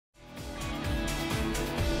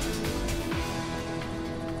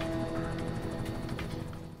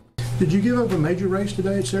Did you give up a major race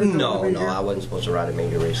today at Saratoga? No, I wasn't supposed to ride a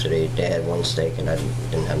major race today. They had one stake and I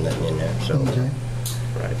didn't have nothing in there, so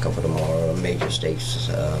ride a couple tomorrow, major stakes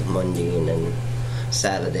Monday, and then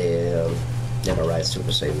Saturday, then I ride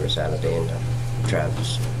Super Saver Saturday and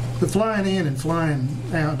Travis. But flying in and flying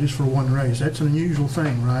out just for one race, that's an unusual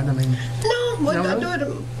thing, right? I mean, no, but I do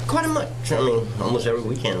it quite much. I mean, almost every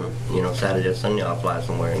weekend, you know, Saturday or Sunday I'll fly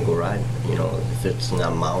somewhere and go ride. You know, if it's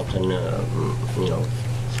not a mountain, you know,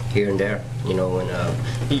 here and there, you know,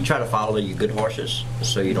 and you try to follow your good horses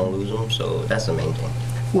so you don't lose them, so that's the main thing.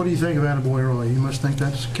 What do you think of Attaboy Roy? You must think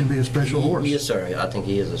that can be a special horse. Yes, sir. I think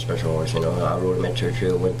he is a special horse. You know, I rode him at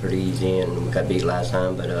Churchill, went pretty easy, and we got beat last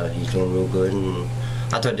time, but he's doing real good, and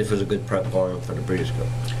I thought this was a good prep for him for the Breeders' Cup.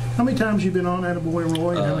 How many times you been on Attaboy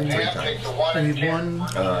Roy? 3 times. And he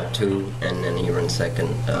won? 2, and then he ran second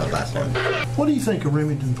last time. What do you think of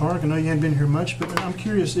Remington Park? I know you haven't been here much, but I'm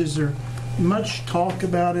curious, is there much talk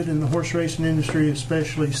about it in the horse racing industry,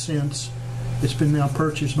 especially since it's been now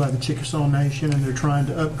purchased by the Chickasaw Nation and they're trying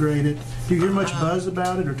to upgrade it? Do you hear much buzz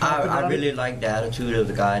about it or talk about it? I really like the attitude of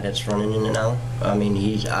the guy that's running in and out. I mean,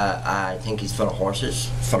 I think he's for the horses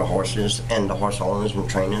and the horse owners and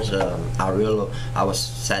trainers. I was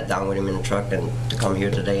sat down with him in the truck and to come here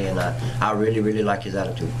today, and I really like his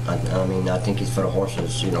attitude. I mean, I think he's for the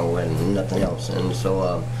horses, you know, and nothing else, and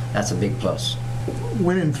so that's a big plus.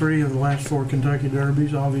 Winning 3 of the last 4 Kentucky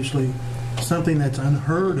Derbies, obviously something that's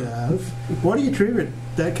unheard of. What do you attribute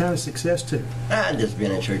that kind of success to? I've just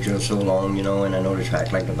been at Churchill so long, you know, and I know the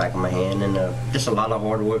track like the back of my hand, and just a lot of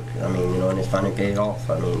hard work. I mean, you know, and it's finally paid off.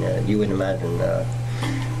 I mean, you wouldn't imagine.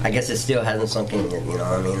 I guess it still hasn't sunk in yet, you know.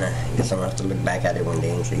 I mean, I guess I'm gonna have to look back at it one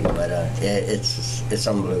day and see. But it's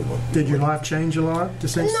unbelievable. Did your life change a lot?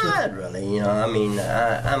 Not really, you know. I mean,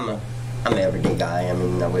 I'm an everyday guy. I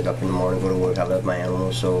mean, I wake up in the morning, go to work. I love my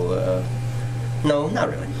animals, so no, not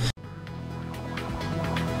really.